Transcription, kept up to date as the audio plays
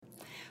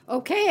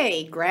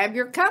Okay, grab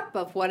your cup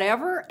of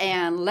whatever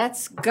and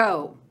let's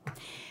go.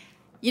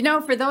 You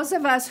know, for those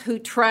of us who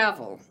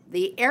travel,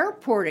 the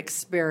airport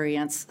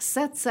experience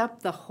sets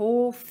up the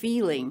whole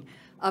feeling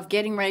of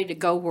getting ready to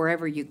go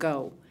wherever you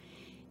go.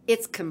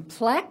 It's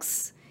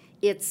complex,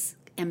 it's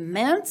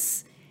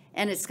immense,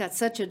 and it's got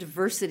such a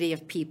diversity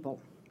of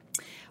people.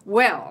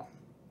 Well,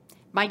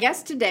 my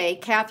guest today,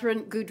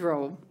 Katherine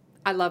Goudreau,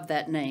 I love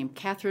that name,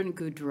 Katherine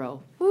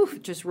Goudreau.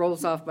 It just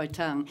rolls off my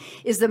tongue,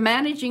 is the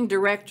Managing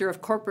Director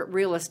of Corporate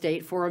Real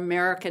Estate for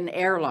American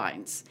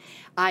Airlines.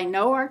 I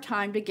know our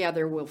time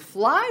together will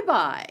fly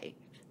by,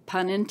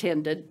 pun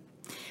intended,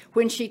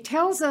 when she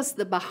tells us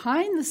the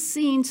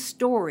behind-the-scenes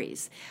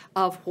stories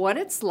of what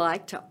it's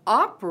like to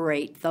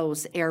operate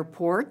those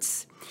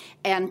airports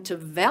and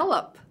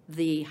develop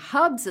the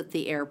hubs at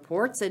the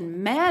airports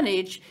and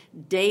manage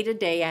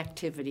day-to-day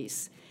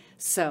activities.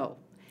 So,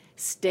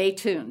 stay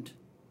tuned.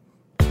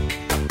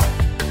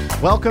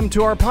 Welcome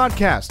to our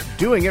podcast,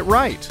 Doing It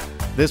Right.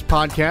 This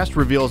podcast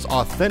reveals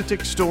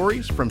authentic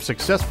stories from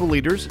successful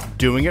leaders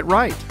doing it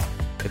right.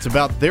 It's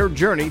about their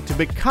journey to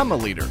become a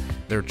leader,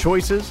 their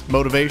choices,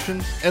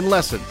 motivations, and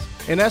lessons.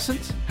 In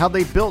essence, how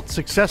they built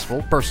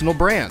successful personal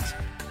brands.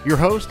 Your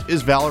host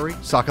is Valerie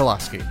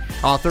Sokolowski,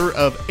 author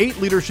of 8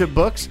 leadership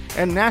books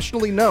and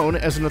nationally known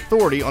as an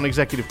authority on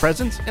executive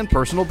presence and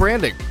personal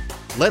branding.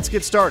 Let's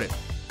get started.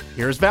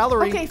 Here's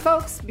Valerie. Okay,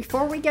 folks,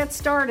 before we get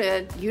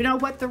started, you know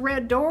what the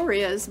red door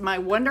is, my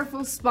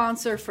wonderful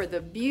sponsor for the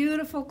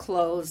beautiful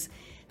clothes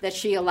that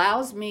she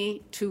allows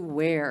me to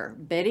wear.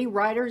 Betty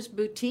Ryder's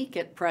Boutique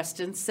at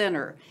Preston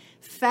Center.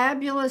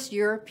 Fabulous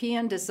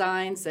European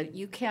designs that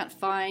you can't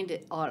find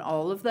on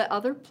all of the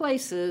other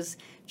places.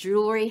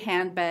 Jewelry,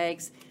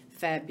 handbags,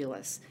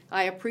 fabulous.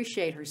 I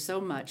appreciate her so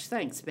much.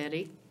 Thanks,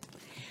 Betty.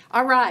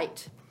 All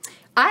right.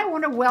 I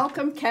want to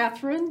welcome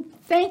Katherine.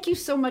 Thank you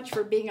so much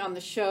for being on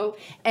the show.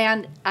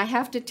 And I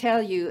have to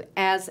tell you,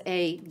 as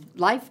a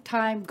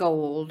lifetime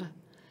gold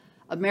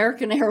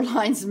American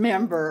Airlines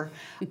member,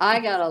 I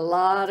got a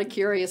lot of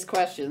curious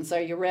questions. Are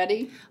you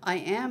ready? I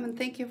am, and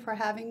thank you for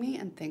having me,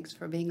 and thanks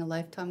for being a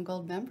lifetime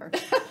gold member.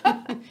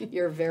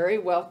 You're very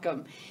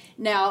welcome.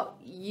 Now,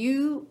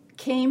 you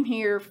came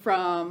here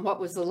from, what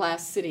was the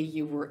last city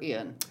you were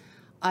in?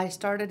 I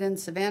started in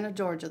Savannah,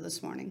 Georgia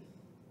this morning.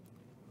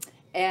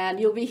 And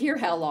you'll be here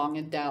how long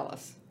in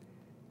Dallas?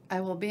 I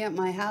will be at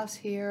my house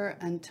here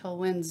until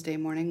Wednesday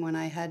morning when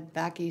I head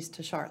back east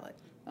to Charlotte.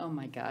 Oh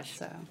my gosh.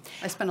 So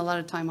I spend a lot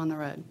of time on the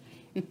road.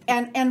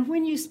 And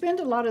when you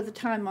spend a lot of the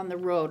time on the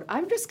road,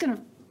 I'm just going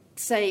to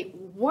say,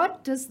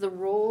 what does the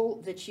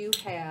role that you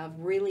have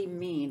really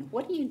mean?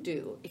 What do you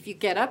do? If you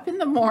get up in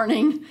the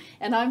morning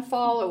and I'm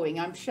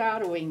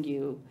shadowing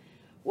you,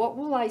 what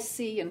will I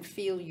see and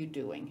feel you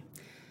doing?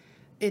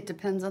 It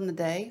depends on the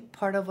day.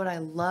 Part of what I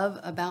love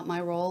about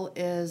my role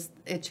is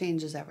it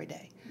changes every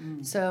day.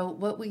 So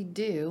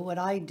what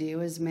I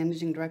do as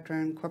managing director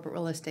in corporate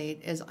real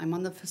estate is I'm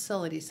on the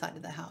facility side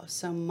of the house.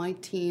 So my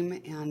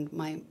team and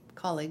my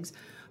colleagues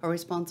are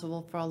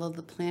responsible for all of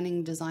the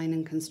planning, design,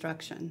 and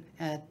construction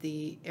at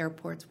the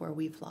airports where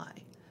we fly.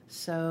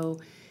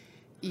 So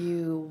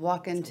you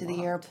walk into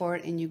the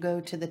airport and you go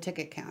to the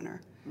ticket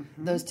counter.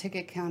 Mm-hmm. Those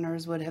ticket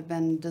counters would have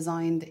been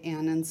designed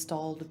and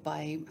installed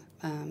by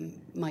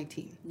my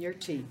team. Your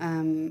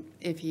team.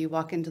 If you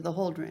walk into the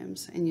hold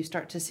rooms and you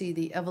start to see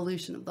the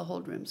evolution of the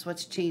hold rooms,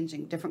 what's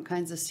changing, different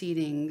kinds of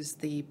seatings,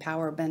 the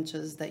power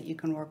benches that you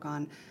can work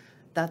on,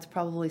 that's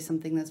probably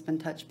something that's been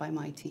touched by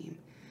my team.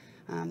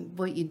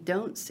 What you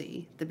don't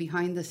see, the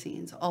behind the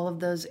scenes, all of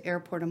those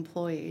airport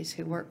employees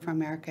who work for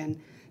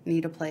American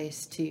need a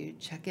place to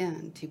check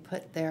in, to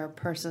put their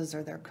purses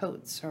or their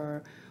coats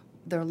or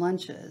their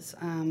lunches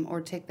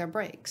or take their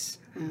breaks.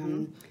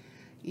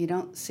 You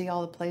don't see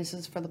all the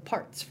places for the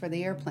parts for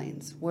the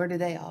airplanes. Where do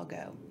they all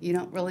go? You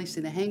don't really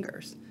see the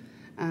hangars.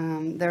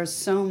 There's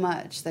so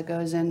much that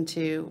goes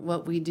into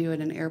what we do at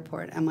an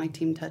airport, and my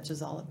team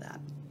touches all of that.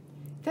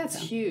 That's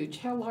huge.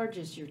 How large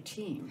is your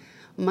team?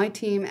 My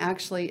team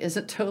actually is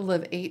a total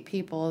of 8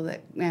 people,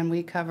 and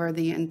we cover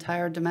the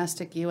entire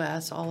domestic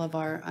U.S., all of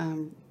our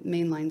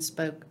mainline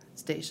spoke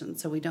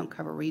stations, so we don't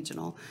cover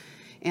regional.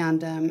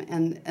 And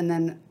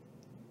then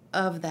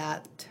of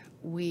that,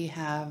 we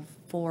have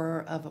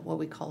 4 of what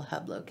we call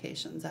hub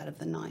locations out of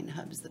the 9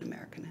 hubs that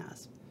American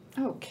has.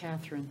 Oh,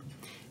 Katherine,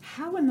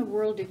 how in the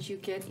world did you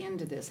get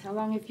into this? How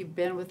long have you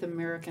been with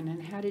American,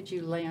 and how did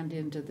you land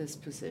into this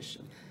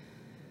position?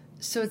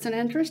 So it's an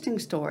interesting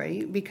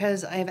story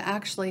because I've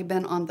actually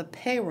been on the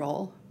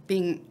payroll,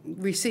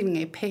 receiving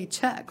a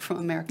paycheck from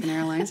American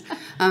Airlines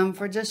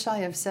for just shy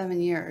of 7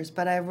 years,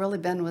 but I've really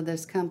been with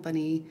this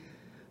company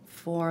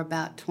for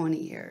about 20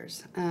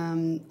 years.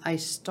 I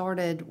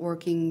started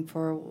working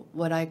for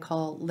what I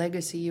call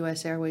Legacy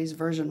U.S. Airways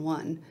version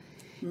 1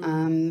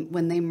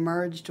 when they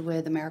merged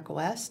with America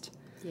West.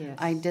 Yes.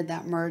 I did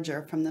that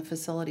merger from the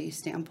facility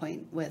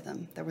standpoint with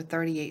them. There were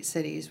 38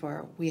 cities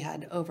where we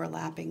had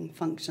overlapping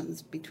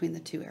functions between the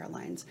 2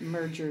 airlines.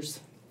 Mergers.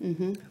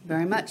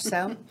 Very much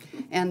so.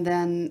 And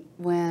then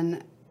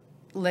when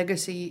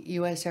Legacy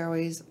U.S.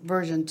 Airways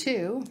version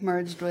 2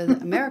 merged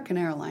with American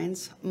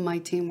Airlines, my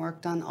team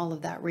worked on all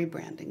of that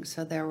rebranding.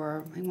 So there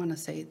were, I want to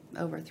say,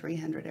 over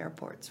 300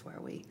 airports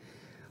where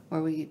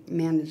we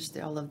managed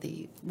all of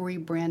the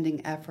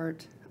rebranding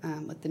effort,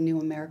 what the new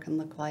American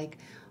looked like,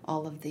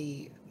 all of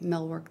the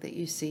millwork that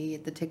you see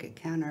at the ticket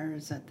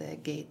counters, at the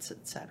gates,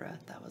 etc.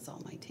 That was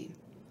all my team.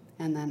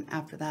 And then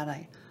after that,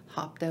 I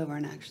hopped over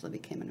and actually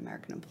became an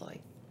American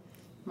employee.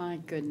 My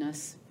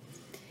goodness.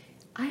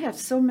 I have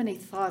so many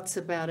thoughts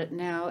about it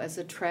now as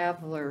a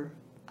traveler,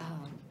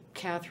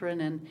 Katherine,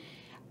 and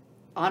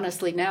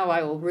honestly now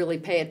I will really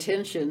pay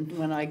attention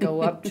when I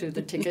go up to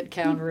the ticket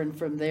counter and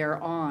from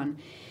there on.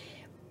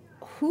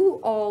 Who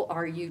all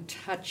are you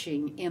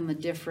touching in the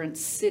different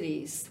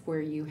cities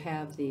where you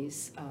have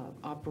these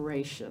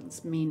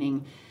operations?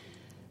 Meaning,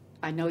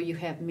 I know you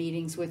have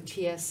meetings with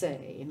TSA,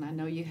 and I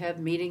know you have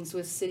meetings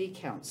with City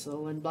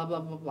Council, and blah,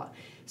 blah, blah, blah.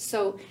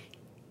 So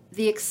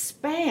the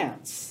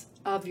expanse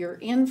of your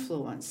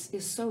influence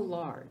is so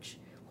large.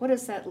 What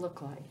does that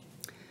look like?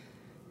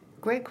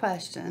 Great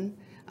question.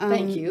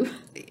 Thank you.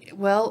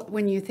 Well,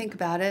 when you think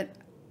about it,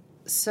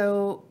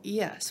 so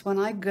yes, when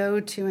I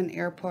go to an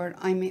airport,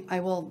 I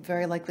will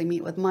very likely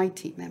meet with my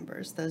team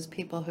members, those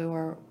people who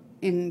are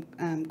in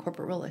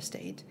corporate real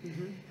estate.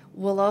 Mm-hmm.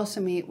 We'll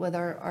also meet with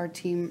our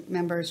team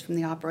members from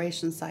the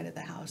operations side of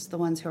the house, the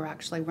ones who are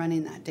actually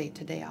running that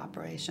day-to-day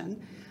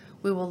operation.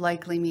 We will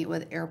likely meet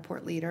with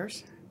airport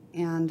leaders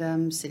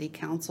and City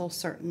Council,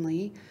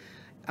 certainly.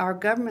 Our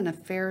government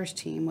affairs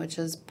team, which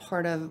is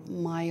part of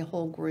my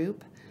whole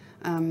group,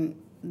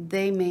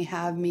 they may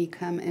have me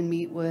come and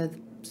meet with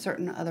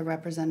certain other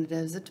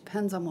representatives. It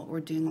depends on what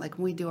we're doing. Like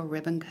when we do a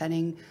ribbon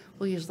cutting,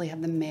 we'll usually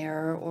have the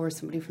mayor or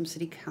somebody from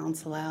City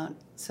Council out,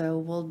 so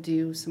we'll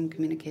do some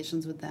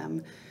communications with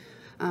them.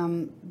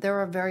 There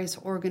are various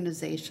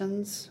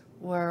organizations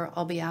where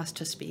I'll be asked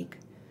to speak,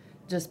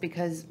 just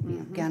because, you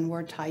know, again,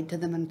 we're tied to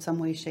them in some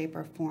way, shape,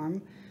 or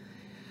form.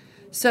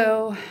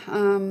 So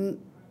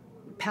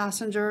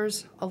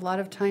passengers, a lot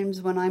of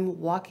times when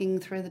I'm walking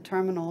through the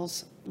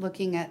terminals,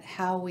 looking at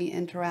how we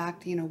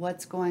interact, you know,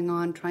 what's going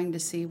on, trying to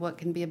see what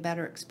can be a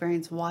better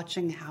experience,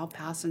 watching how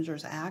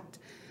passengers act.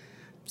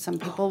 Some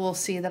people will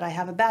see that I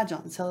have a badge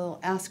on, so they'll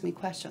ask me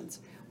questions.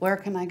 Where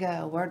can I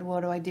go?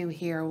 What do I do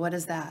here? What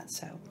is that?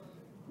 So,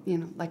 you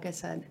know, like I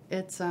said,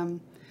 it's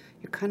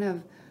you're kind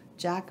of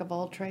jack of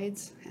all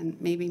trades and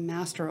maybe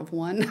master of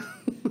one.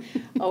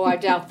 Oh, I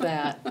doubt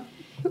that.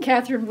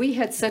 Katherine, we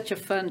had such a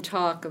fun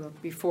talk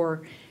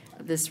before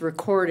this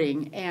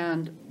recording,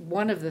 and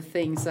one of the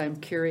things I'm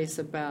curious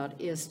about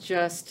is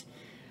just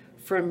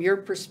from your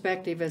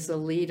perspective as a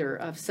leader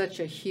of such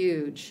a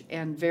huge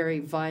and very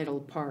vital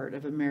part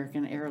of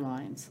American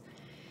Airlines,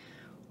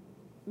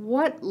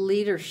 what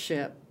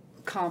leadership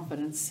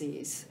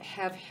competencies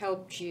have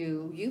helped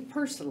you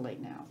personally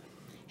now,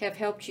 have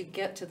helped you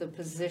get to the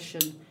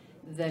position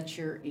that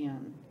you're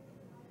in?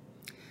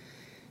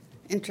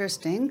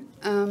 Interesting.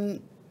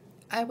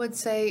 I would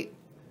say,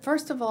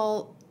 first of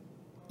all,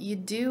 you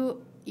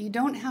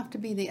don't have to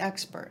be the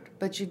expert,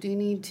 but you do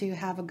need to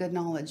have a good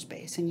knowledge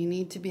base, and you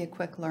need to be a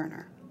quick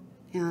learner.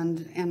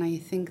 And I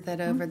think that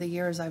over the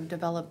years I've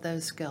developed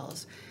those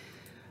skills.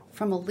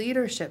 From a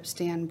leadership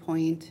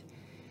standpoint,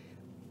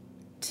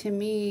 to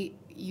me,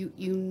 you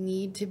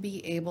need to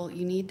be able,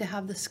 you need to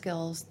have the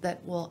skills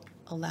that will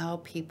allow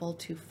people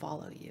to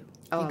follow you.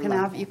 Oh,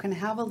 You can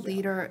have a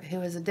leader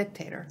who is a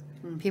dictator.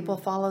 Mm-hmm. People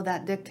follow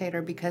that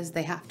dictator because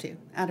they have to,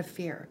 out of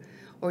fear.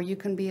 Or you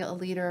can be a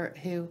leader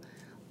who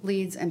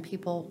leads and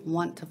people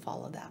want to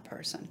follow that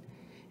person.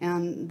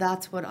 And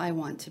that's what I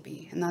want to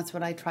be, and that's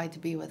what I try to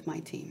be with my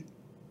team.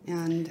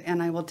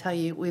 And I will tell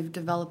you, we've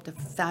developed a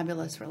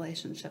fabulous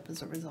relationship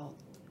as a result.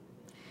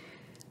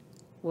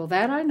 Well,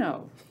 that I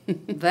know.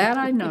 That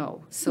I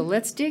know. So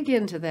let's dig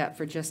into that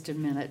for just a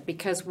minute,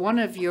 because one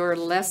of your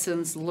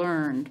lessons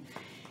learned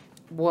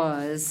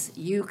was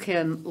you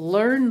can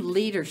learn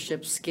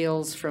leadership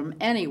skills from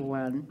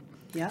anyone.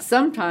 Yeah.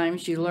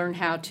 Sometimes you learn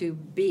how to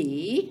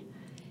be,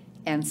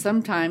 and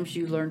sometimes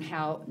you learn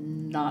how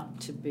not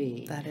to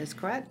be. That is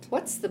correct.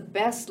 What's the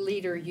best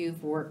leader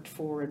you've worked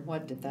for, and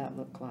what did that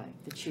look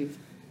like? That you've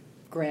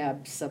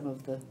grabbed some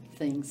of the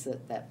things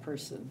that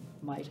person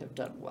might have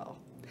done well.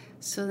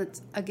 So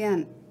that's,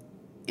 again,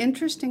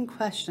 interesting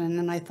question,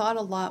 and I thought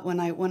a lot when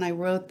I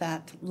wrote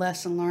that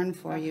lesson learned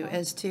for you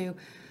as to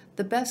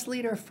the best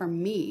leader for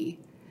me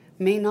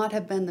may not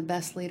have been the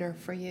best leader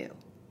for you,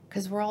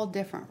 because we're all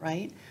different,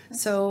 right?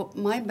 So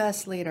my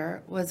best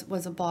leader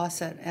was a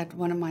boss at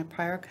one of my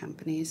prior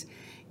companies,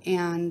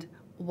 and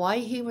why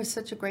he was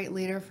such a great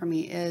leader for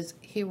me is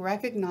he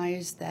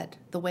recognized that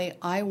the way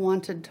I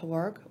wanted to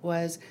work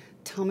was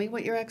tell me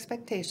what your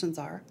expectations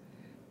are,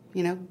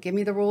 you know, give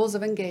me the rules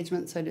of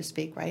engagement, so to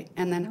speak, right?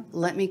 And then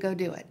let me go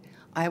do it.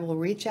 I will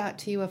reach out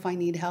to you if I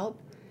need help,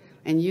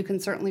 and you can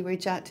certainly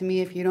reach out to me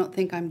if you don't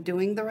think I'm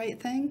doing the right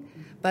thing,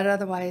 but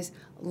otherwise,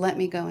 let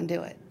me go and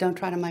do it. Don't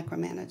try to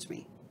micromanage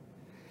me.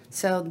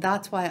 So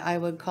that's why I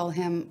would call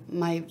him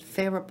my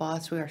favorite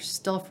boss. We are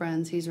still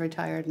friends. He's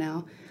retired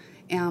now.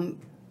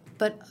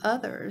 But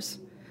others,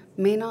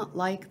 may not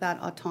like that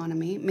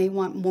autonomy, may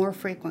want more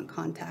frequent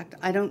contact.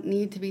 I don't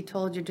need to be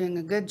told you're doing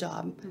a good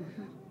job.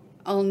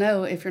 I'll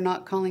know if you're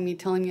not calling me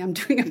telling me I'm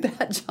doing a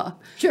bad job.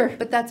 Sure.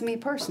 But that's me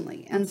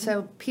personally. And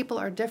so people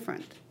are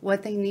different.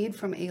 What they need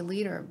from a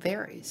leader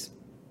varies.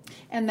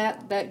 And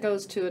that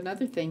goes to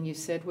another thing you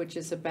said, which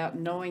is about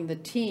knowing the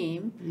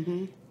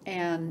team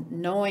and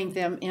knowing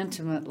them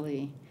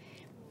intimately.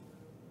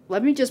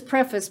 Let me just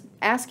preface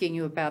asking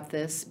you about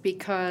this,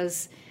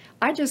 because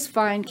I just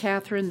find,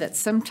 Katherine, that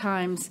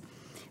sometimes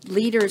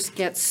leaders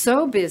get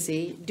so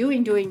busy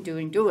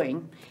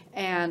doing,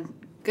 and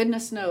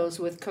goodness knows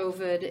with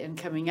COVID and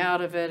coming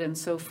out of it and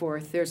so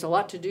forth, there's a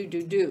lot to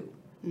do.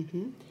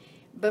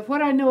 But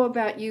what I know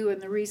about you,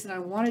 and the reason I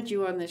wanted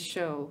you on this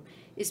show,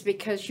 is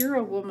because you're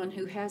a woman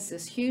who has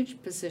this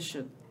huge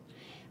position,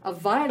 a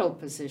vital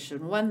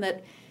position, one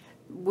that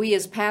we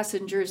as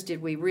passengers,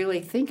 did we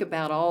really think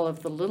about all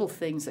of the little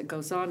things that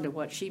goes on to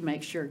what she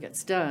makes sure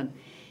gets done?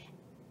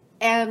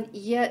 And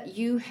yet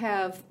you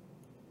have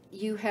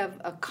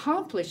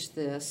accomplished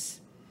this,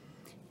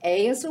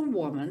 as a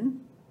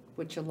woman,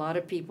 which a lot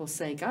of people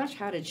say, gosh,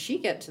 how did she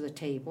get to the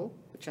table?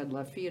 Which I'd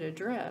love for you to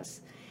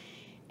address.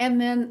 And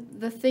then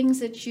the things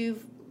that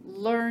you've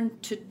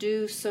learned to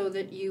do so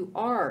that you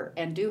are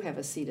and do have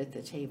a seat at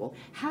the table.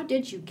 How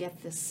did you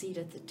get this seat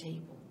at the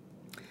table?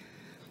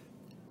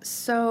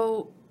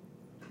 So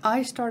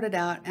I started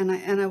out, and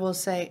I will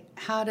say,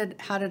 how did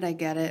I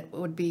get it? It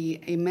would be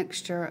a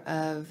mixture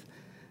of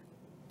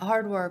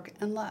hard work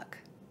and luck.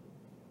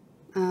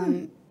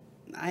 I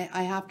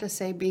have to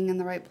say, being in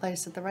the right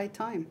place at the right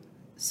time.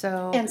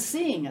 So and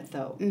seeing it,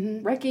 though,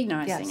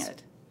 recognizing Yes.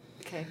 it.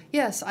 Okay.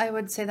 Yes, I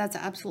would say that's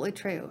absolutely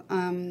true.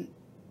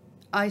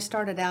 I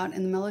started out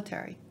in the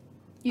military.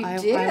 You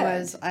did?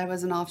 I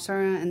was an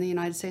officer in the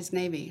United States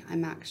Navy.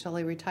 I'm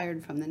actually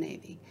retired from the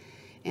Navy.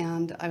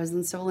 And I was in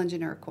the Civil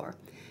Engineer Corps.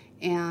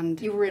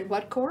 And You were in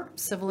what corps?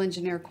 Civil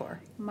Engineer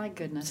Corps. My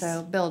goodness.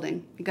 So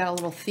building. You got a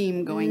little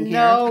theme going here.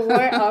 No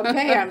way.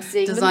 Okay, I'm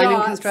seeing Design the and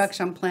dots.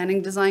 construction,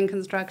 planning, design,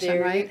 construction,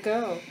 There right? you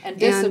go. And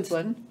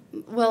discipline.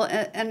 Well,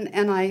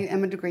 and I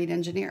am a degreed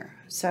engineer.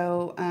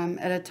 So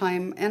at a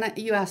time, and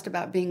you asked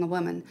about being a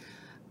woman,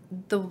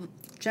 the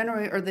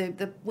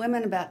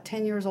women about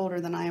 10 years older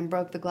than I am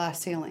broke the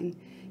glass ceiling,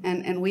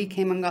 and we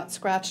came and got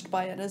scratched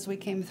by it as we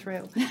came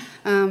through.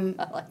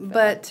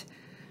 But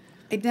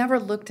I never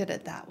looked at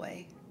it that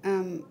way.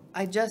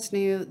 I just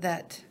knew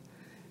that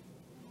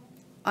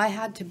I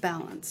had to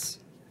balance,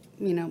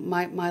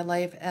 my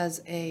life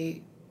as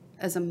a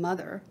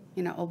mother,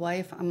 a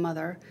wife, a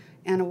mother,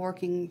 and a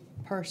working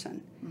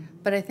person.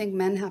 But I think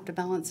men have to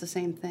balance the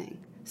same thing.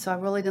 So I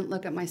really didn't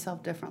look at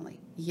myself differently.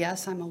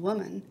 Yes, I'm a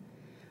woman,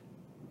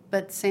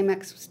 but same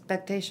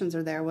expectations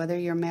are there, whether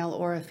you're male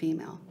or a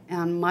female.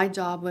 And my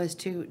job was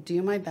to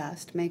do my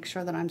best, make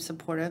sure that I'm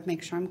supportive,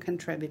 make sure I'm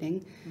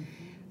contributing.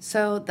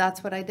 So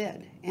that's what I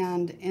did.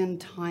 And in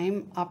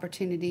time,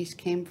 opportunities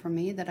came for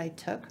me that I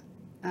took.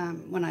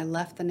 When I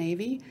left the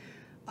Navy,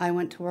 I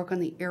went to work on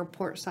the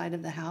airport side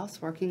of the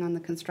house, working on the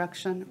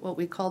construction, what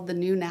we called the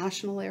new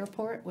National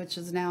Airport, which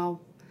is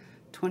now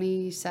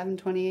 27,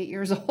 28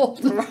 years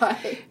old.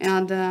 Right.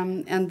 And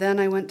then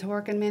I went to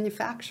work in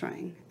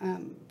manufacturing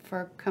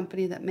for a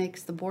company that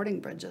makes the boarding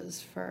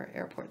bridges for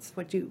airports.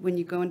 When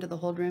you go into the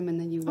hold room and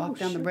then you walk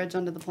down the bridge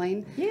onto the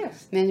plane.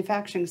 Yes.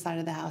 Manufacturing side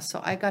of the house.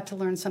 So I got to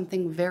learn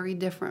something very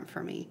different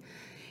for me.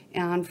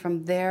 And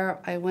from there,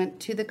 I went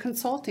to the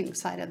consulting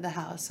side of the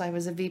house. I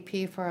was a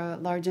VP for a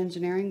large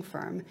engineering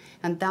firm.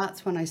 And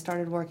that's when I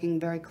started working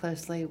very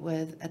closely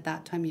with, at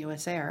that time,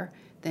 US Air,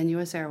 then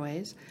US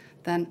Airways,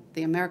 then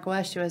the America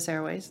West US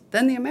Airways,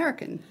 then the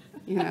American,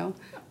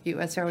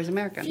 US Airways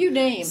American. Few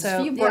names,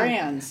 few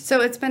brands. So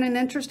it's been an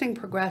interesting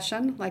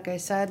progression. Like I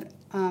said,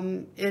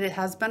 it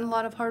has been a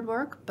lot of hard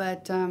work,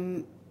 but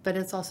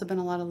it's also been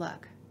a lot of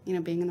luck.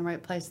 Being in the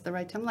right place at the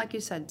right time, like you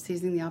said,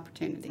 seizing the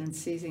opportunity. And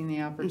seizing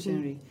the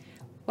opportunity.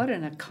 What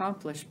an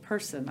accomplished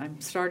person. I'm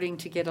starting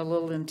to get a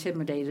little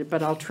intimidated,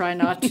 but I'll try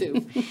not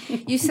to.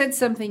 You said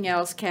something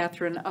else,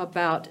 Katherine,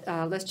 about,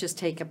 let's just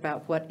take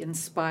about what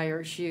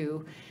inspires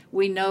you.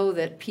 We know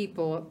that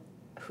people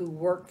who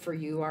work for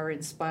you are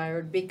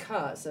inspired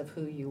because of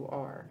who you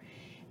are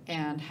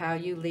and how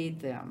you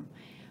lead them.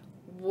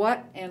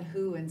 What and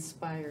who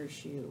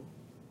inspires you?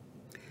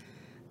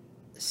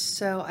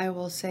 So I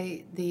will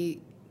say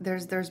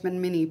there's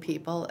been many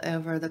people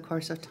over the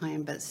course of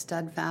time, but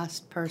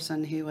steadfast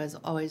person who has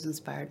always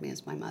inspired me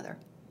is my mother.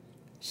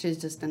 She's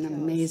just an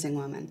amazing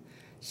woman.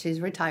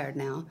 She's retired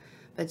now,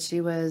 but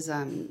she was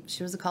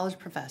a college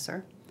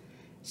professor.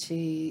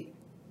 She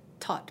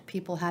taught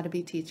people how to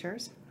be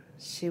teachers.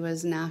 She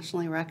was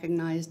nationally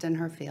recognized in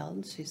her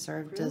field. She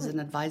served as an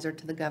advisor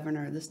to the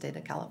governor of the state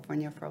of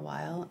California for a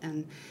while,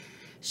 and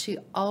she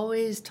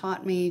always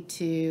taught me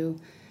to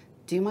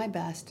do my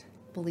best,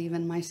 believe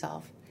in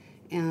myself,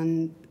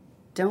 and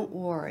don't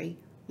worry,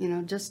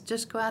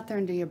 just go out there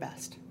and do your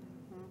best.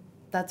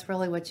 That's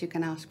really what you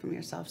can ask from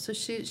yourself. So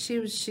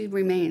she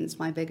remains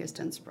my biggest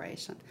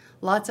inspiration.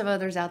 Lots of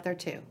others out there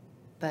too,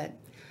 but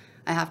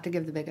I have to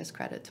give the biggest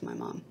credit to my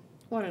mom.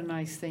 What a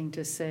nice thing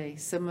to say.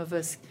 Some of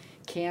us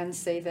can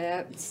say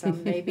that,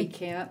 some maybe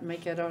can't,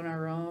 make it on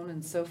our own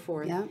and so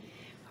forth. Yeah.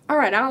 All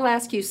right, I'll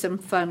ask you some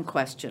fun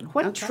question.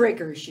 What Okay.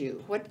 triggers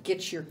you? What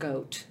gets your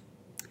goat?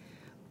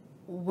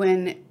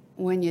 When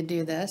you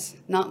do this,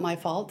 not my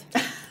fault.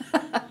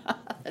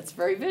 That's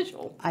very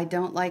visual. I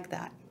don't like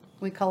that.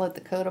 We call it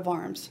the coat of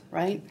arms,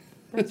 right?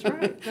 That's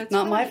right. That's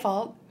Not my right.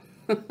 fault.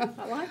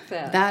 I like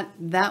that.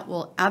 That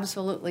will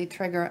absolutely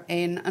trigger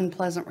an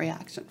unpleasant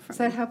reaction for Does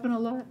me. that happen a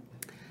lot?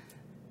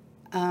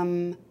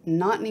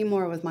 Not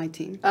anymore with my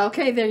team.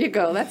 Okay, there you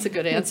go. That's a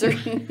good answer.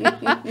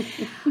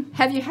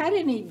 Have you had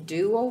any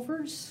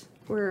do-overs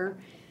where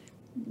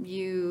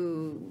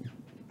you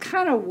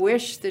kind of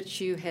wish that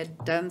you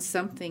had done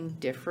something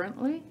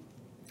differently?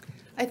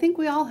 I think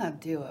we all have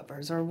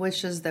do-overs or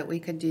wishes that we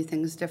could do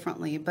things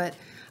differently. But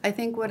I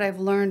think what I've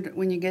learned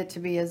when you get to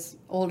be as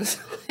old as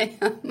I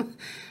am,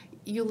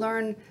 you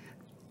learn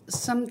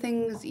some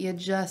things you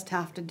just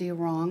have to do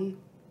wrong.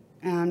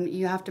 And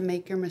you have to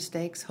make your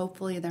mistakes.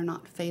 Hopefully they're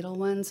not fatal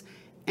ones.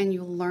 And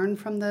you learn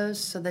from those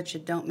so that you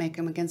don't make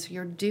them again. So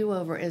your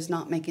do-over is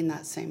not making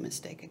that same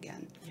mistake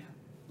again. Yeah,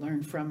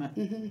 learn from it.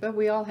 Mm-hmm. But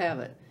we all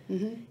have it.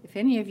 Mm-hmm. If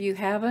any of you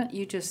haven't,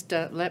 you just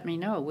let me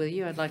know, will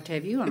you? I'd like to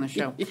have you on the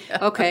show. Yeah.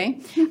 Okay.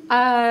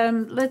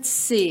 Let's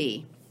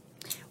see.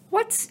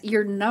 What's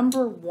your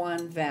number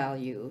one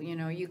value? You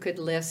know, you could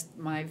list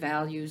my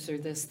values are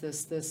this,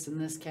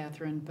 and this,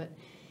 Katherine, but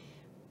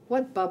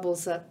what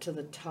bubbles up to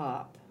the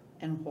top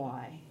and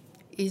why?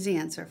 Easy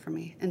answer for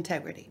me,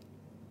 integrity.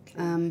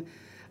 Okay.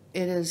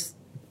 It is,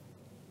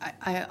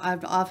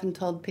 I've often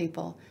told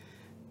people,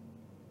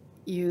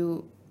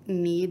 you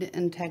need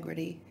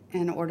integrity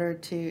in order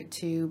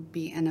to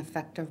be an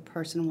effective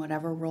person,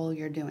 whatever role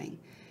you're doing.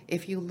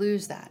 If you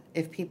lose that,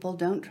 if people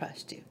don't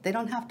trust you, they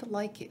don't have to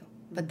like you,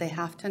 but they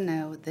have to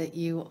know that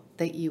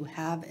you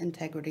have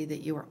integrity,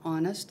 that you are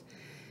honest,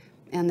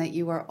 and that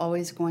you are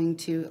always going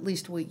to, at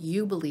least what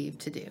you believe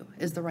to do,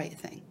 is the right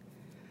thing.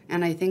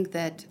 And I think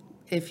that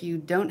if you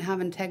don't have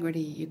integrity,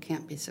 you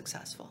can't be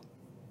successful.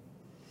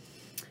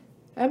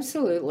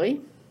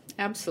 Absolutely,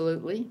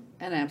 absolutely,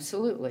 and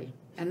absolutely.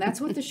 And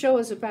that's what the show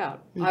is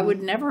about. Mm-hmm. I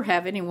would never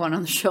have anyone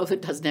on the show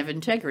that doesn't have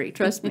integrity,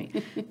 trust me,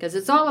 because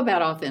it's all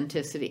about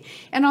authenticity.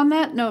 And on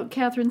that note,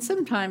 Katherine,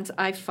 sometimes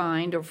I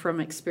find, or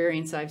from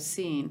experience I've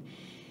seen,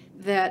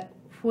 that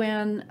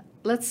when,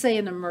 let's say,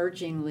 an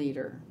emerging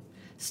leader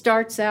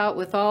starts out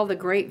with all the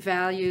great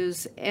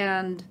values,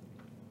 and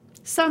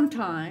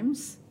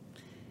sometimes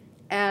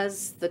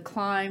as the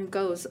climb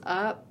goes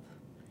up,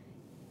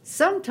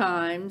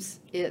 sometimes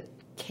it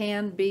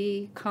can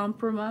be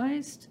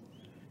compromised.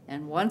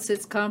 And once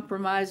it's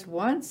compromised,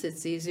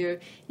 it's easier.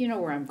 You know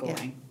where I'm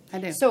going. Yeah, I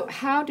do. So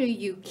how do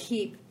you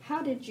keep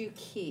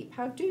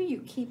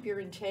your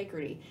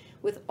integrity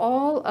with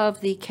all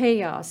of the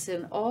chaos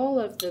and all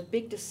of the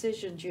big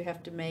decisions you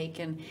have to make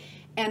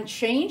and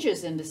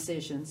changes in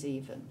decisions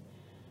even?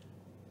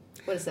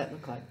 What does that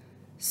look like?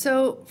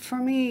 So for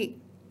me,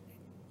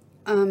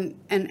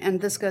 and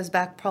this goes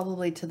back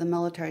probably to the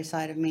military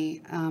side of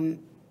me,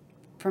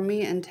 for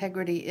me,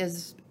 integrity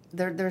is,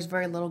 there's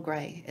very little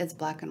gray. It's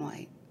black and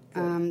white.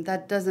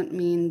 That doesn't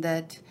mean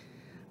that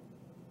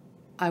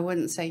I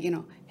wouldn't say,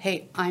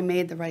 hey, I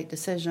made the right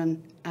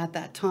decision at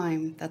that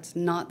time. That's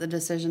not the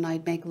decision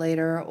I'd make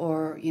later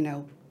or,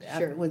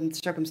 Sure. when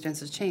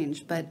circumstances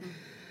change. But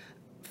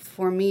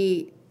for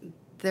me,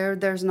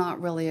 there's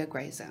not really a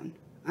gray zone.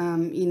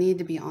 You need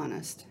to be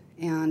honest.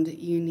 And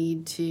you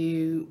need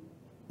to,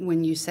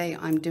 when you say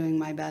I'm doing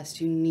my best,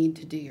 you need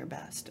to do your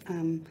best.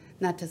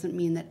 That doesn't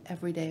mean that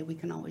every day we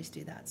can always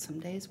do that. Some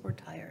days we're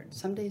tired.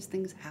 Some days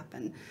things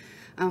happen.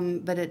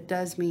 But it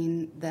does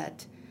mean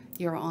that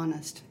you're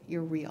honest,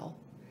 you're real,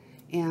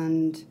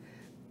 and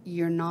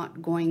you're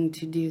not going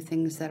to do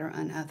things that are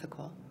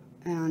unethical.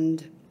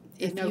 And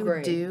if no you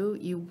gray. do,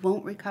 you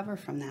won't recover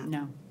from that.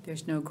 No,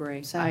 there's no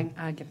gray. So-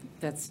 I get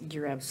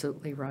you're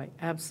absolutely right.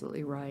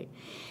 Absolutely right.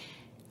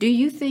 Do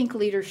you think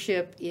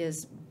leadership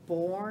is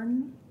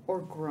born or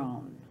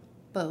grown?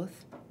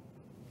 Both.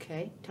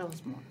 Okay, tell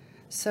us more.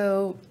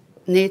 So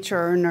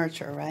nature or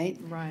nurture, right?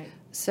 Right.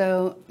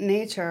 So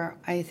nature,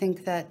 I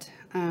think that,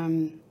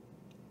 I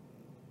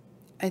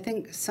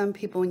think some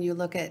people, when you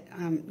look at,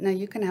 now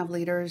you can have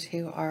leaders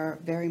who are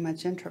very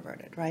much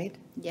introverted, right?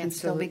 Yeah, and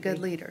still be good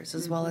absolutely. leaders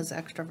as well as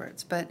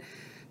extroverts. But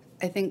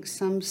I think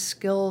some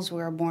skills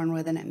we're born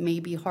with, and it may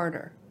be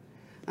harder.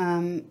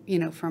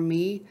 For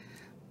me,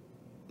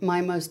 my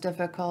most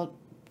difficult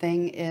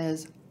thing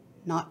is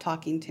not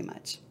talking too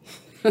much.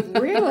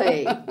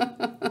 Really?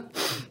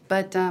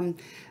 But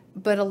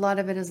a lot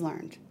of it is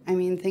learned. I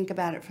mean, think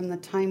about it. From the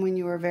time when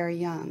you were very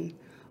young,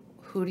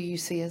 who do you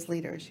see as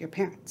leaders? Your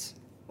parents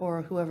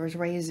or whoever's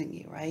raising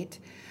you, right?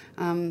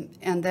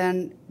 And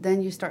then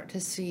you start to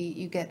see,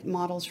 you get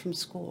models from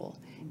school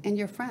and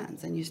your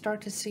friends, and you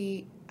start to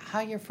see how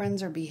your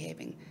friends are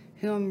behaving,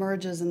 who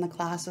emerges in the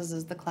classes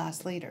as the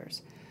class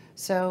leaders.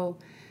 So,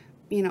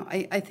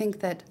 I think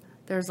that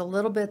There's a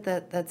little bit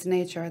that's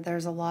nature.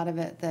 There's a lot of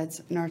it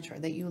that's nurture,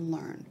 that you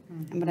learn.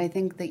 But I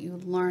think that you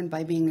learn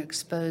by being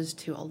exposed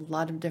to a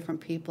lot of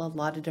different people, a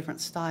lot of different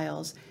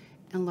styles,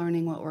 and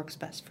learning what works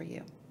best for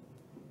you.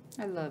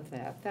 I love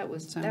that. That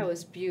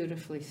was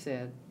beautifully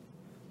said.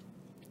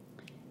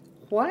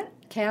 What,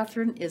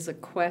 Katherine, is a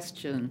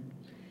question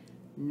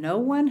no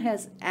one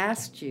has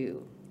asked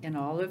you in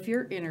all of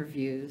your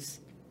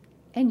interviews,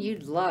 and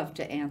you'd love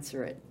to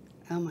answer it?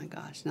 Oh my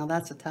gosh, now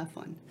that's a tough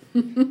one.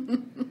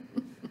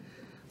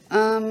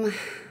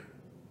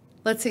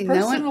 Let's see.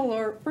 Personal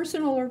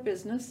or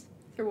business,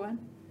 for one.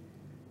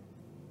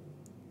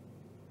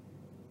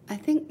 I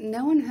think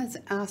no one has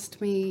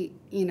asked me,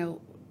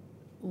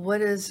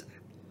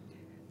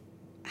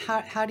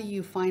 how do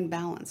you find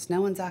balance? No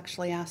one's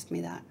actually asked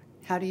me that.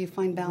 How do you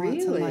find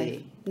balance in life?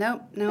 Really?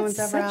 Nope, no one's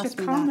ever asked me that. That's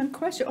such a common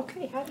question.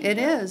 Okay, how do you It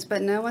is,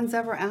 but no one's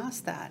ever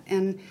asked that.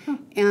 And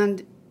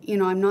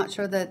I'm not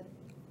sure that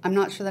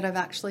I've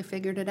actually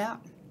figured it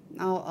out.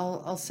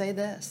 I'll say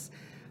this.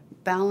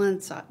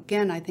 Balance,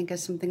 again, I think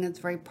is something that's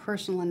very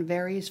personal and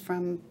varies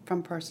from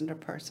person to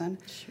person.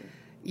 Sure.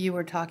 You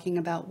were talking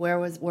about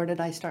where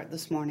did I start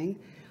this morning?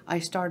 I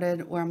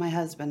started where my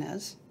husband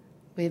is.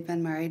 We've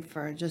been married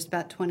for just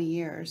about 20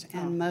 years,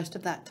 and most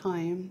of that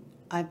time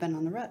I've been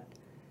on the road.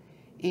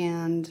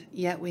 And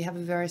yet we have a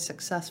very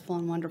successful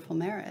and wonderful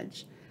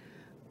marriage.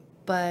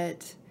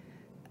 But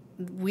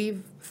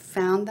we've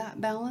found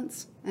that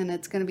balance, and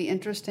it's going to be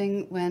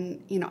interesting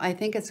when, I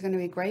think it's going to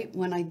be great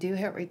when I do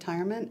hit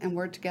retirement and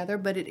we're together,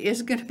 but it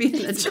is going to be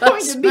an adjustment.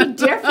 It's going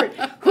to be different.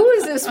 Who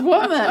is this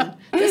woman,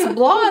 this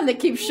blonde that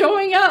keeps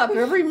showing up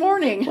every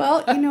morning?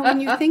 Well,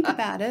 when you think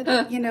about it,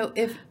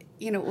 if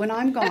when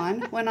I'm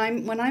gone, when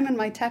I'm in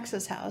my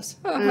Texas house,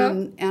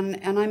 and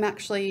I'm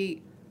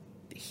actually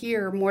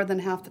here more than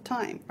half the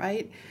time,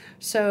 right?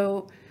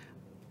 So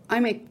I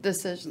make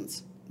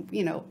decisions,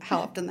 how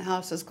often the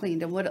house is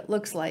cleaned and what it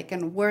looks like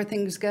and where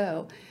things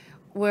go.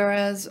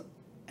 Whereas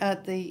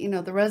at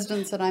the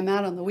residence that I'm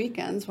at on the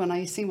weekends, when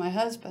I see my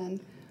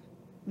husband,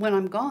 when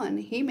I'm gone,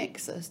 he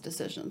makes those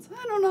decisions.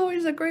 I don't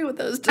always agree with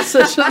those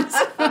decisions.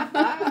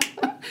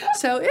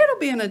 So it'll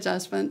be an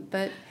adjustment,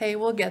 but hey,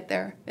 we'll get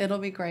there. It'll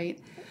be great.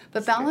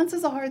 But balance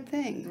is a hard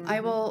thing. Mm-hmm. I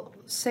will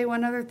say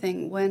one other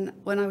thing. When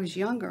I was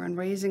younger and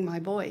raising my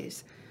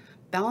boys,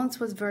 balance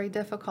was very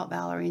difficult,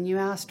 Valerie. And you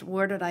asked,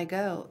 where did I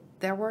go?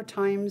 There were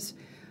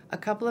a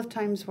couple of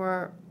times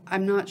where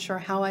I'm not sure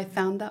how I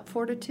found that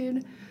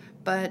fortitude,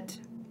 but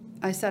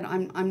I said,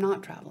 I'm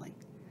not traveling.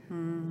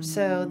 Mm-hmm.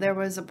 So there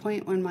was a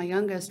point when my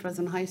youngest was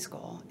in high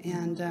school,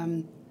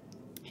 and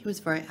he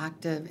was very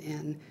active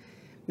in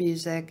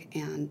music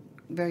and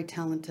very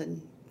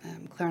talented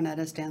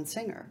clarinetist and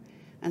singer.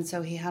 And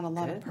so he had a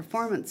lot of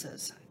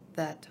performances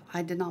that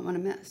I did not want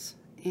to miss.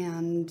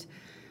 And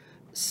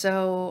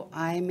so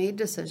I made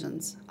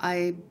decisions.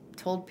 I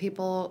told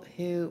people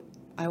who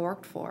I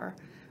worked for,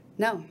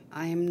 no,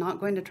 I am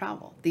not going to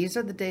travel. These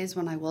are the days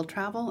when I will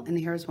travel, and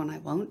here's when I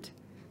won't,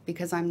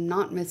 because I'm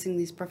not missing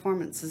these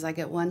performances. I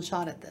get one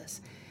shot at this.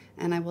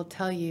 And I will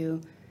tell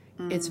you,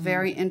 it's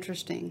very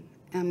interesting.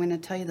 I'm going to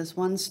tell you this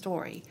one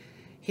story.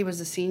 He was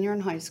a senior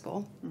in high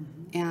school,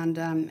 and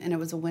it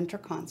was a winter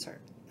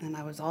concert. And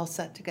I was all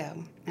set to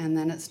go, and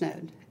then it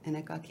snowed, and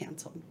it got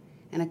canceled,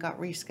 and it got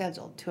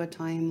rescheduled to a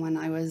time when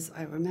I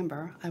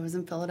remember I was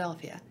in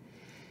Philadelphia,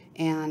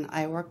 and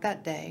I worked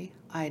that day.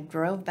 I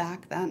drove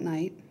back that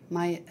night.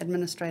 My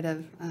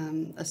administrative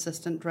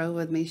assistant drove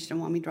with me. She didn't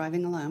want me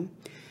driving alone.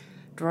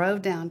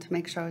 Drove down to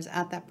make sure I was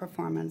at that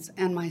performance,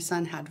 and my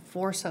son had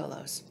 4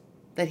 solos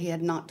that he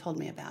had not told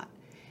me about.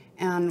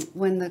 And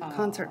when the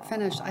concert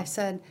finished, I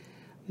said,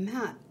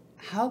 Matt,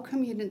 how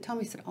come you didn't tell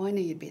me? He said, I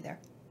knew you'd be there.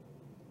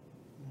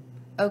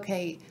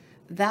 Okay,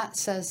 that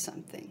says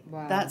something.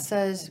 Wow. That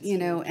says,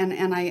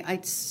 and I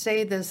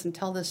say this and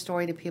tell this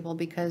story to people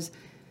because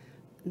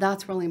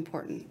that's really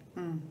important.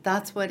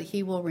 That's what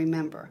he will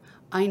remember.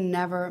 I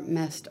never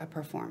missed a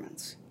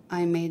performance.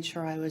 I made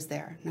sure I was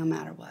there no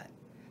matter what.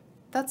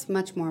 That's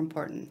much more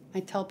important. I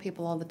tell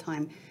people all the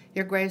time,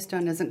 your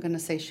gravestone isn't going to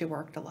say she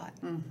worked a lot.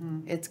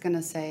 It's going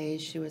to say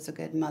she was a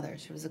good mother,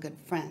 she was a good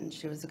friend,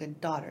 she was a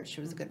good daughter, she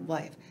was a good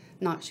wife,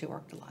 not she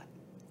worked a lot.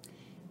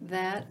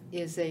 That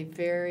is a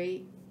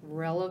very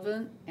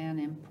relevant and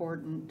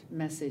important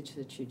message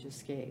that you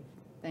just gave.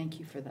 Thank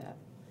you for that.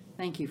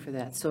 Thank you for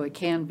that. So it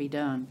can be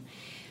done.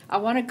 I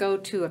want to go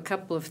to a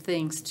couple of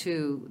things,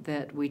 too,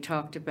 that we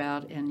talked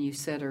about and you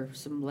said are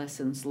some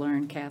lessons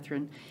learned,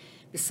 Katherine.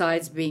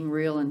 Besides being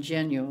real and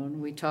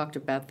genuine, we talked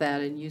about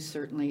that, and you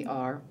certainly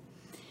are.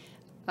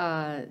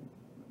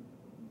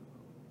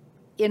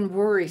 In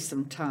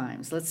worrisome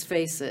times, let's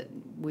face it,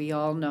 we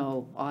all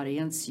know,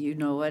 audience, you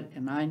know it,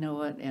 and I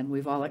know it, and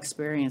we've all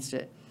experienced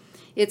it.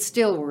 It's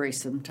still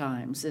worrisome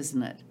times,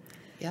 isn't it?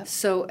 Yep.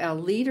 So a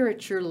leader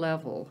at your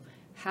level,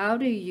 how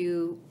do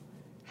you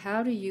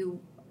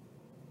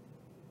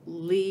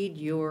lead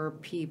your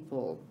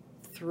people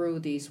through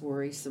these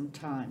worrisome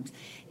times?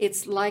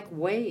 It's like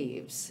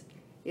waves.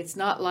 It's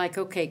not like,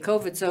 okay,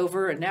 COVID's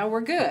over and now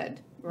we're good.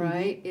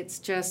 right? It's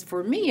just,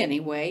 for me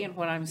anyway, and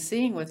what I'm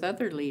seeing with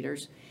other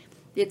leaders,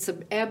 it's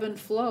an ebb and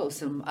flow,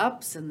 some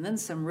ups and then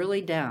some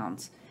really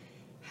downs.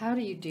 How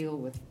do you deal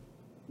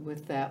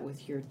with that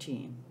with your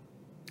team?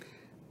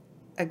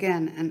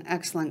 Again, an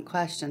excellent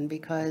question,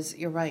 because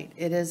you're right,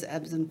 it is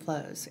ebbs and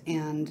flows.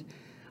 And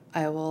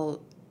I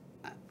will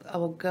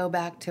go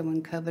back to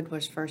when COVID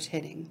was first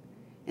hitting.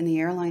 In the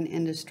airline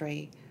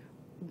industry,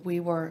 we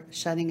were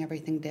shutting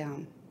everything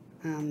down.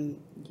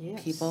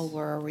 Yes. People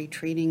were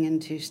retreating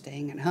into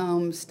staying at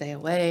home, stay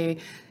away.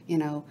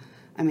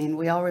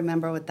 We all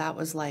remember what that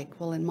was like.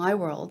 Well, in my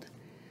world,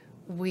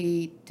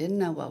 we didn't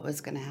know what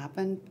was going to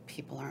happen.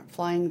 People aren't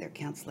flying, they're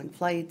canceling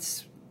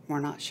flights. We're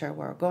not sure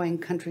where we're going.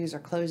 Countries are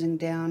closing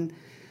down.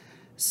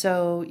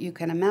 So you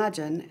can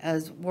imagine,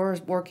 as we're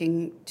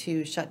working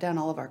to shut down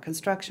all of our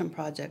construction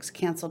projects,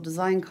 cancel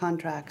design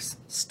contracts,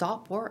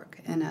 stop work,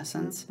 in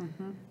essence,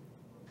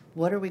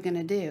 what are we going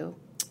to do?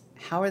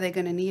 How are they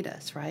going to need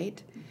us,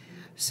 right?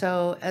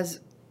 So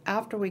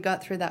after we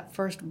got through that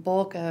first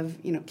bulk of,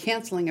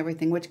 canceling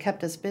everything, which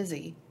kept us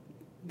busy,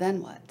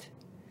 then what?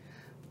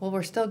 Well,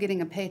 we're still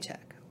getting a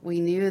paycheck. We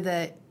knew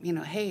that,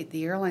 hey,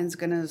 the airline's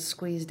going to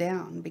squeeze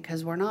down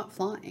because we're not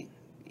flying.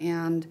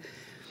 And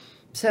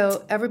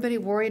so everybody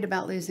worried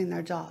about losing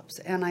their jobs.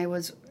 And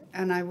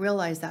I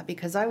realized that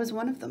because I was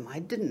one of them. I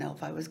didn't know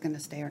if I was going to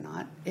stay or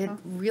not. It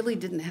really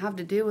didn't have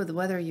to do with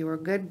whether you were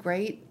good,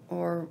 great,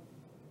 or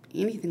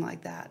anything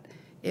like that.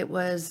 It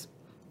was,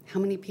 how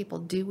many people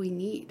do we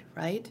need,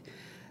 right?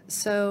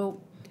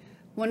 So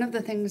one of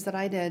the things that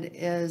I did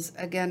is,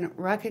 again,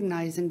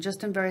 recognizing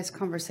just in various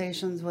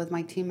conversations with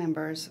my team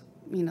members,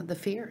 the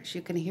fears.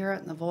 You can hear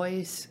it in the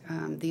voice,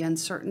 the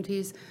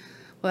uncertainties.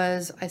 I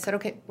said,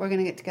 okay, we're going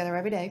to get together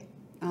every day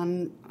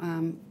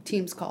on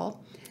Teams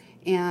call.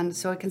 And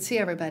so I can see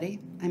everybody.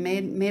 I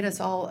made us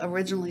all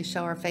originally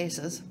show our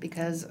faces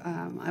because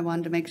I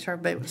wanted to make sure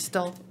everybody was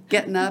still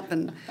getting up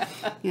and,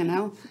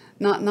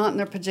 not in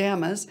their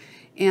pajamas.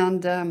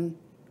 And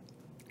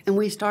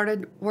we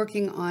started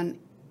working on,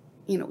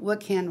 what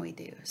can we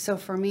do? So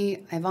for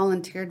me, I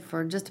volunteered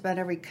for just about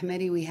every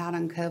committee we had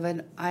on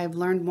COVID. I've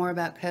learned more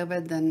about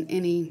COVID than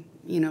any,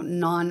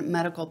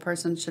 non-medical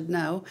person should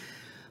know.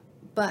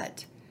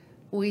 But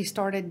we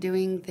started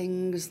doing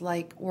things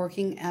like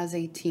working as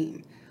a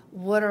team.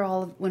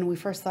 When we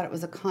first thought it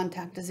was a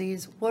contact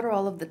disease, what are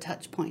all of the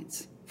touch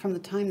points from the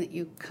time that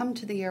you come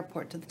to the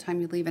airport to the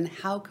time you leave, and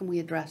how can we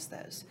address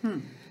those?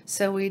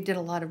 So we did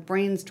a lot of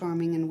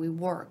brainstorming and we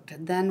worked.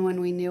 Then when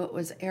we knew it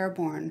was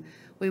airborne,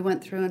 we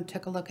went through and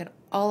took a look at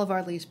all of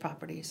our lease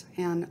properties,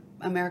 and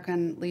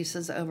American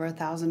leases over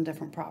 1,000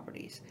 different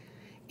properties.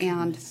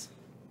 And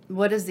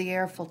what is the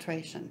air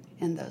filtration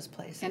in those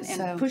places? And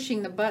so,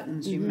 pushing the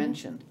buttons you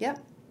mentioned.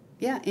 Yep.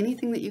 Yeah,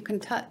 anything that you can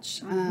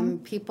touch.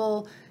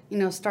 People,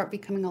 start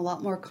becoming a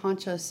lot more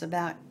conscious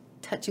about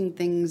touching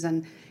things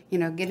and,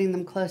 getting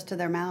them close to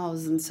their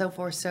mouths and so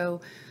forth. So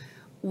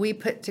we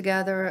put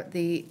together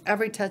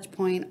every touch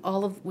point,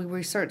 we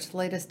researched the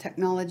latest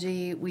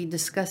technology, we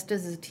discussed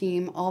as a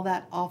team all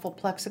that awful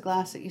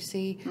plexiglass that you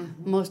see.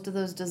 Most of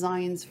those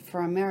designs,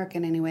 for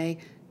American anyway,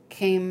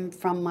 came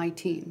from my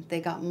team.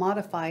 They got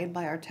modified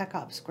by our tech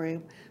ops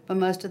group, but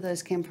most of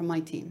those came from my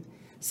team.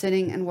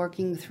 Sitting and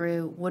working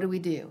through, what do we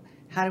do?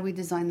 How do we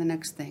design the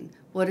next thing?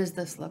 What does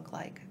this look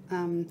like?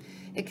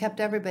 It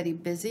kept everybody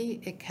busy.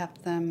 It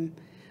kept them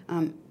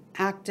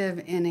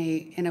active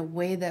in a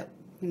way that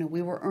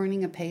we were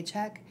earning a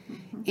paycheck,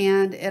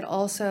 and it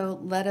also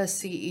let us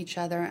see each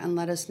other and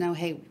let us know,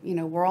 hey,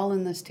 we're all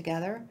in this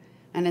together.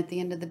 And at the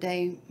end of the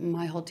day,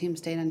 my whole team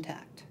stayed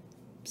intact.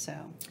 So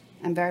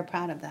I'm very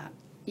proud of that.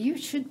 You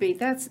should be.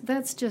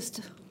 That's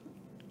just.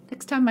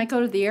 Next time I go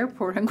to the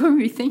airport, I'm going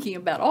to be thinking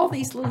about all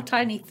these little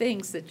tiny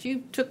things that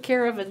you took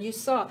care of and you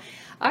saw.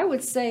 I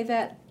would say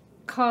that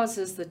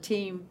causes the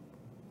team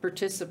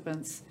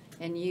participants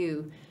and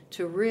you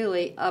to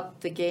really up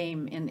the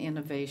game in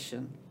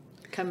innovation,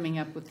 coming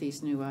up with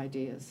these new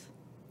ideas.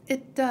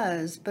 It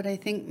does, but I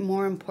think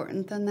more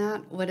important than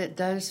that, what it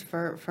does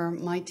for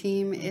my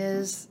team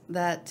is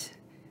that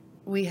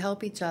we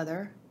help each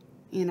other.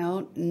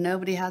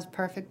 Nobody has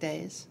perfect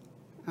days.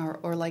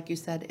 Or like you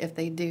said, if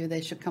they do, they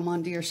should come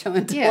onto your show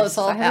and tell us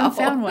all how. I haven't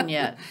found one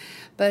yet.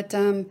 But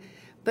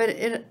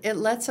it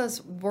lets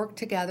us work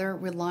together,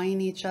 rely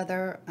on each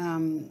other.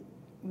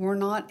 We're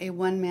not a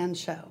one-man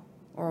show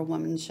or a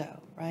woman's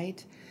show,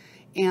 right?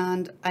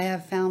 And I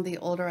have found the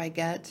older I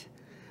get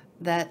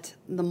that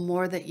the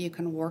more that you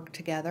can work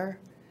together,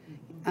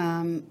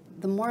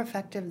 the more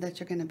effective that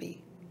you're going to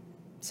be.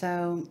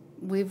 So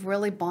we've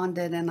really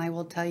bonded, and I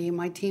will tell you,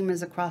 my team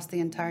is across the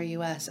entire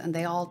U.S., and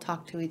they all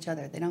talk to each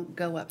other. They don't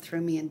go up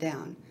through me and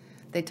down.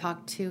 They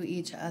talk to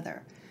each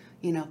other.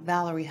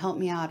 Valerie, help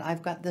me out.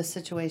 I've got this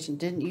situation.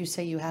 Didn't you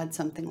say you had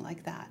something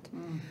like that?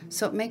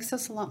 So it makes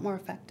us a lot more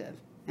effective,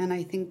 and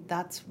I think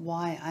that's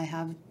why I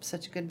have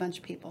such a good bunch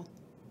of people.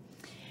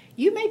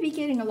 You may be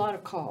getting a lot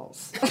of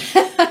calls,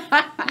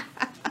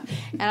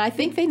 and I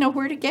think they know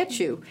where to get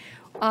you.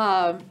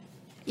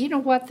 You know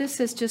what? This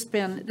has just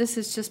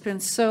been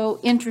so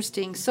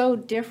interesting, so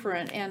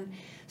different, and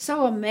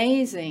So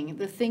amazing,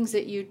 the things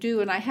that you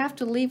do. And I have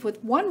to leave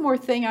with one more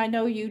thing I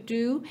know you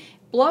do.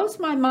 Blows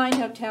my mind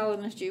how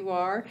talented you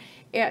are.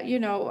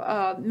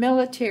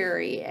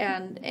 Military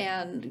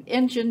and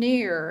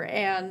engineer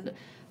and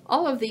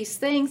all of these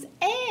things.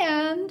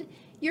 And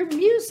you're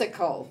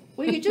musical.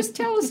 Will you just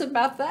tell us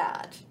about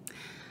that?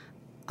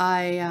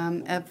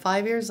 At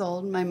 5 years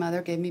old, my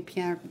mother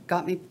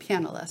got me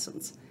piano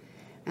lessons.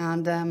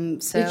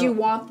 And so... Did you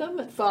want them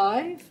at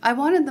 5? I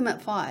wanted them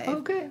at 5.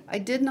 Okay. I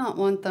did not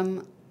want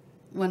them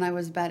when I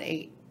was about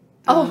 8.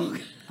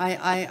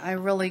 I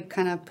really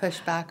kind of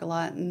pushed back a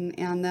lot.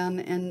 And then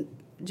in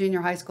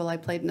junior high school, I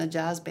played in a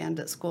jazz band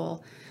at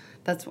school.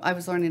 I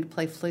was learning to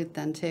play flute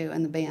then, too,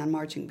 in the band,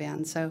 marching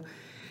band. So...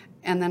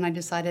 And then I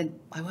decided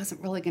I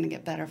wasn't really going to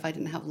get better if I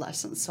didn't have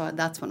lessons, so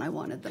that's when I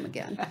wanted them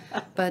again.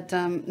 But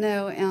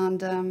no,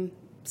 and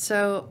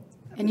so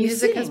and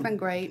music has been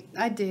great.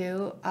 I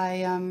do.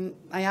 I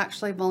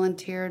actually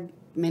volunteered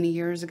many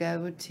years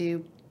ago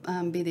to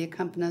be the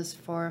accompanist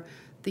for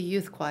the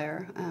youth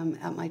choir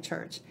at my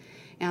church,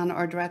 and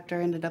our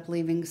director ended up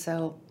leaving,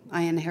 so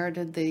I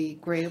inherited the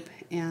group,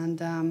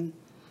 and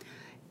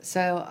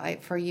so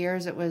for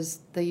years it was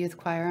the youth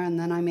choir, and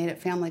then I made it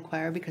family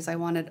choir because I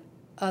wanted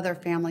other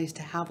families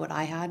to have what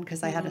I had,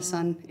 because I had a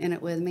son in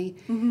it with me,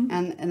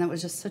 and it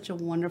was just such a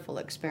wonderful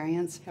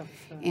experience.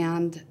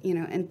 And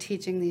and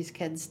teaching these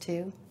kids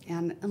too,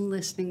 and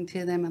listening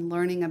to them and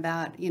learning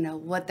about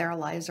what their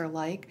lives are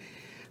like.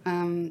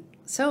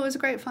 So it was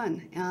great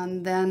fun.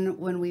 And then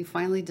when we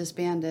finally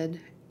disbanded,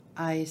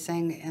 I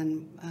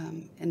sang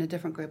in a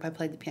different group. I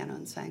played the piano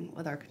and sang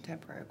with our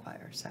contemporary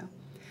choir. So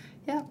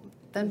yeah.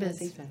 Been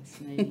busy. That's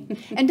fascinating.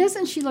 And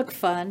doesn't she look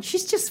fun?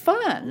 She's just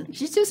fun.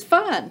 She's just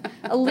fun.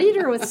 A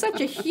leader with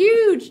such a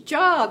huge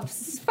job.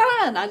 It's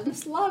fun. I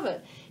just love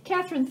it.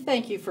 Katherine,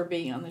 thank you for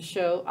being on the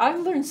show.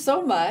 I've learned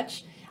so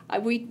much.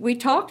 We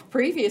talked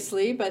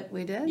previously, but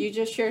we did. You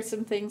just shared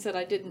some things that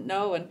I didn't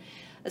know, and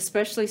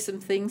especially some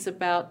things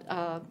about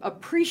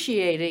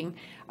appreciating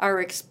our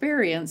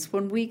experience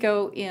when we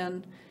go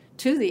in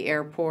to the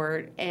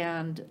airport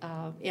and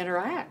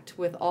interact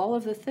with all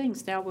of the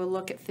things. Now we'll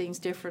look at things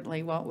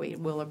differently, won't we?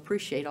 We'll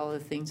appreciate all the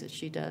things that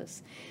she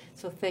does.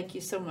 So thank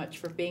you so much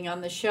for being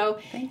on the show.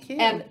 Thank you.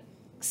 And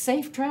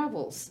safe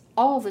travels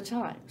all the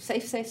time.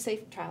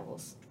 Safe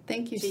travels.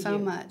 Thank you so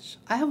much.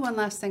 I have one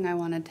last thing I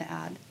wanted to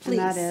add, Please. and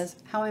that is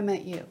how I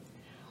met you.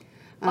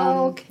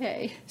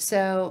 Okay.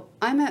 So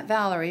I met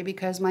Valerie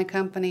because my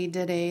company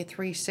did a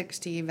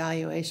 360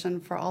 evaluation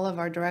for all of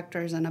our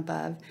directors and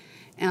above.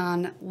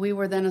 And we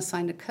were then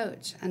assigned a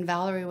coach, and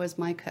Valerie was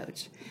my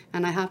coach.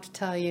 And I have to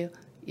tell you,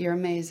 you're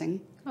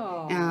amazing.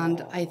 Aww.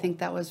 And I think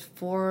that was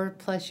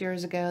 4+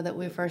 years ago that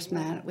we first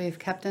met. We've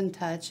kept in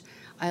touch.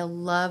 I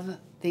love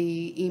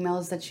the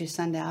emails that you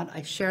send out.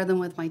 I share them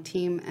with my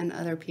team and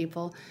other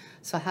people.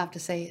 So I have to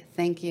say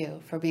thank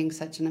you for being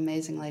such an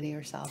amazing lady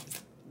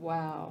yourself.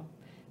 Wow.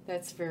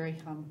 That's very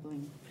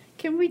humbling.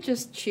 Can we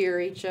just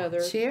cheer each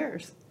other?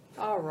 Cheers.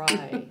 All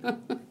right.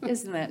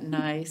 Isn't that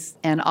nice?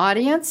 And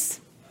audience,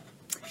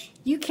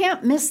 you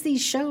can't miss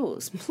these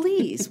shows.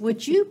 Please,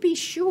 would you be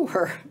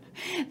sure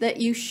that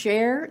you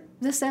share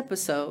this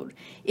episode?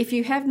 If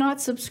you have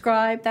not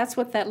subscribed, that's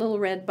what that little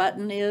red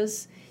button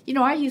is.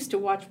 I used to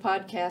watch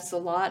podcasts a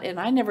lot, and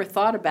I never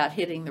thought about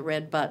hitting the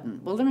red button.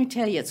 Well, let me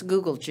tell you, it's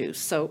Google juice.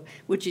 So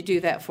would you do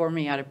that for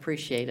me? I'd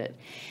appreciate it.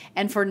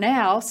 And for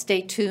now,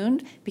 stay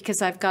tuned,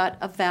 because I've got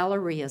a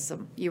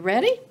Valerieism. You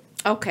ready?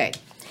 Okay.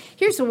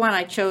 Here's the one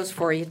I chose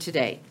for you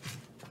today.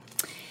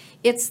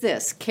 It's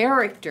this: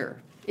 character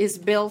is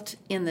built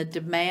in the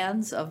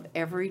demands of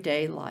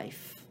everyday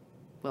life.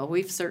 Well,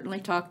 we've certainly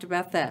talked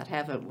about that,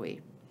 haven't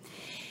we?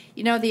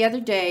 The other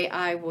day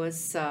I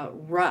was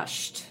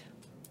rushed.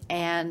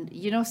 And,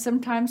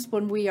 sometimes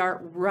when we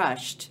are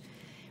rushed,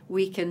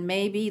 we can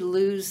maybe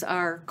lose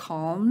our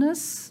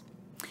calmness.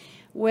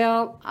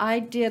 Well, I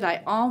did.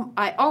 I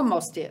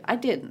almost did. I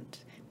didn't.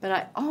 But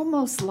I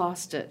almost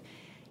lost it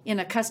in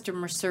a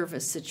customer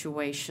service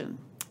situation.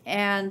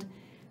 And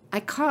I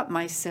caught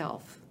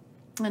myself.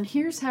 And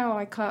here's how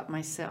I caught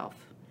myself.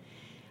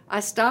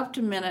 I stopped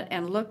a minute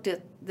and looked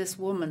at this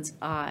woman's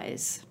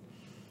eyes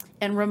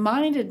and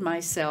reminded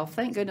myself,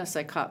 thank goodness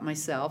I caught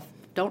myself,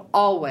 don't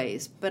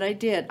always, but I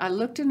did. I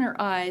looked in her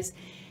eyes,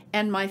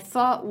 and my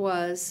thought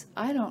was,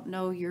 I don't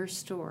know your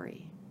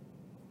story.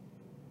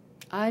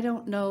 I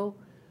don't know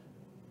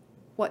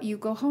what you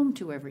go home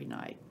to every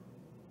night.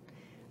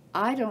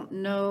 I don't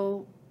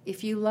know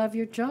if you love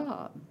your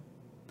job.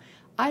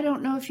 I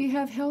don't know if you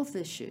have health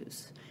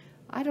issues.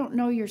 I don't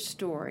know your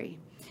story.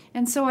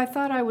 And so I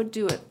thought I would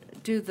do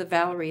the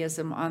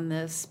Valerieism on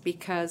this,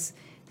 because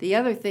the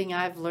other thing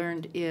I've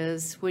learned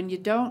is when you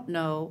don't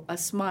know, a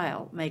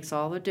smile makes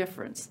all the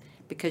difference.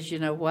 Because you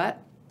know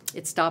what?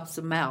 It stops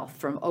the mouth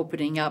from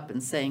opening up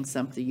and saying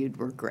something you'd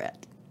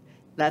regret.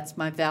 That's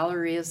my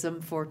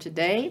Valerieism for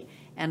today.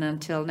 And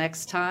until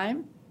next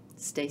time,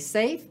 stay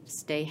safe,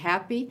 stay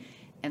happy,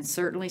 and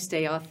certainly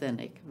stay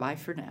authentic. Bye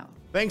for now.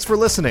 Thanks for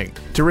listening.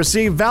 To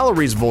receive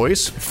Valerie's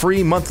voice,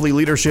 free monthly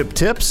leadership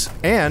tips,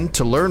 and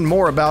to learn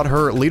more about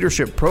her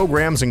leadership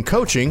programs and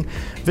coaching,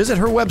 visit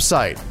her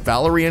website,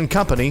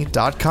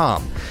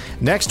 valerieandcompany.com.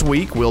 Next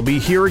week, we'll be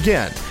here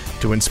again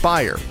to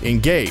inspire,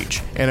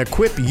 engage, and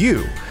equip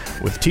you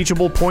with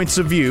teachable points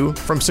of view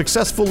from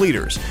successful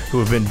leaders who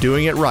have been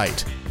doing it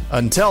right.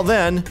 Until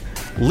then,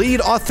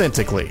 lead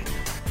authentically.